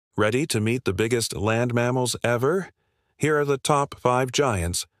Ready to meet the biggest land mammals ever? Here are the top 5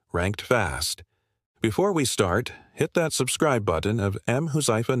 giants, ranked fast. Before we start, hit that subscribe button of M.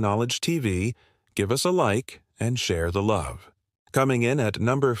 Huzaifa Knowledge TV, give us a like, and share the love. Coming in at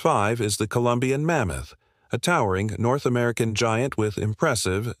number 5 is the Columbian mammoth, a towering North American giant with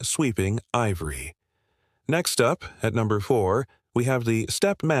impressive, sweeping ivory. Next up, at number 4, we have the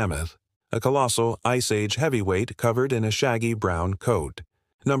steppe mammoth, a colossal Ice Age heavyweight covered in a shaggy brown coat.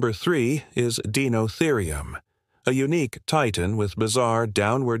 Number 3 is Indricotherium, a unique titan with bizarre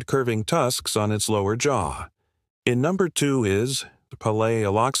downward curving tusks on its lower jaw. In number 2 is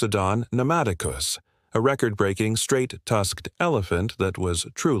Palaeoloxodon namadicus, a record-breaking straight-tusked elephant that was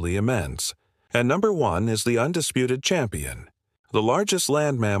truly immense. And number 1 is the undisputed champion. The largest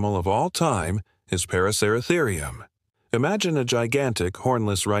land mammal of all time is Paraceratherium. Imagine a gigantic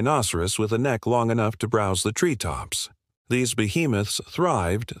hornless rhinoceros with a neck long enough to browse the treetops. These behemoths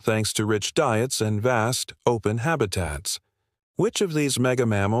thrived thanks to rich diets and vast, open habitats. Which of these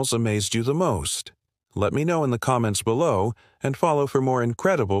mega-mammals amazed you the most? Let me know in the comments below and follow for more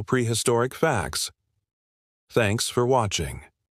incredible prehistoric facts. Thanks for watching.